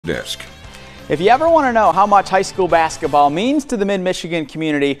desk. If you ever want to know how much high school basketball means to the Mid-Michigan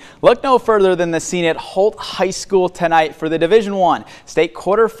community, look no further than the scene at Holt High School tonight for the Division I state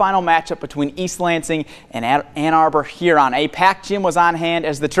quarterfinal matchup between East Lansing and Ann Arbor Huron. A packed gym was on hand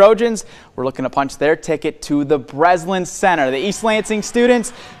as the Trojans were looking to punch their ticket to the Breslin Center. The East Lansing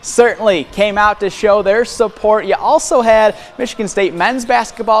students certainly came out to show their support. You also had Michigan State men's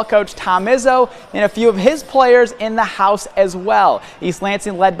basketball coach Tom Izzo and a few of his players in the house as well. East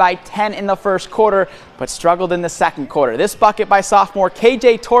Lansing led by 10 in the first quarter, but struggled in the second quarter. This bucket by sophomore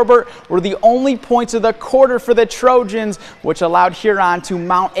KJ Torbert were the only points of the quarter for the Trojans, which allowed Huron to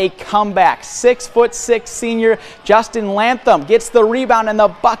mount a comeback. 6'6" senior Justin Lantham gets the rebound and the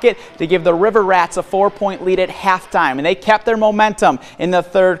bucket to give the River Rats a 4-point lead at halftime, and they kept their momentum in the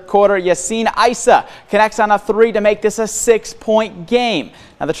third quarter. Yassine Issa connects on a three to make this a 6-point game.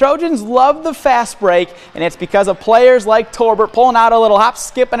 Now the Trojans love the fast break, and it's because of players like Torbert pulling out a little hop,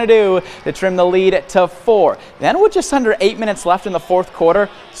 skip, and a do to trim the lead to 4. Then with just under 8 minutes left in the fourth quarter,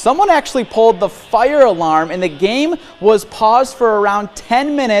 someone actually pulled the fire alarm, and the game was paused for around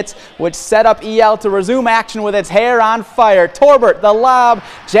 10 minutes, which set up EL to resume action with its hair on fire. Torbert, the lob,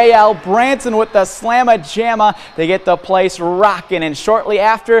 JL Branson with the slamma-jamma to get the place rocking, and shortly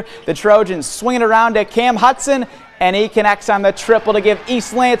after, the Trojans swing it around to Cam Hudson, and he connects on the triple to give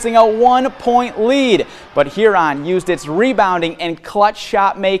East Lansing a 1-point lead. But Huron used its rebounding and clutch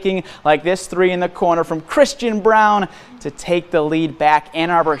shot making, like this three in the corner from Christian Brown, to take the lead back.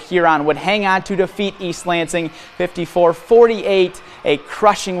 Ann Arbor Huron would hang on to defeat East Lansing 54-48, a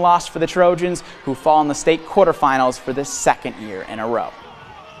crushing loss for the Trojans, who fall in the state quarterfinals for the second year in a row.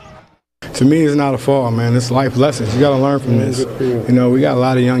 To me, it's not a fall, man. It's life lessons. You got to learn from this. You know, we got a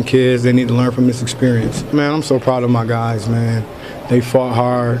lot of young kids. They need to learn from this experience. Man, I'm so proud of my guys, man. They fought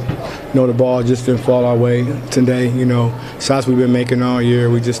hard. You know, the ball just didn't fall our way today. You know, shots we've been making all year,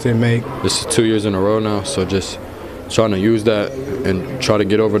 we just didn't make. This is 2 years in a row now, so just trying to use that and try to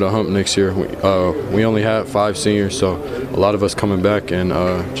get over the hump next year. We only had 5 seniors, so a lot of us coming back, and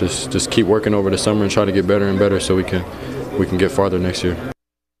just keep working over the summer and try to get better and better so we can get farther next year.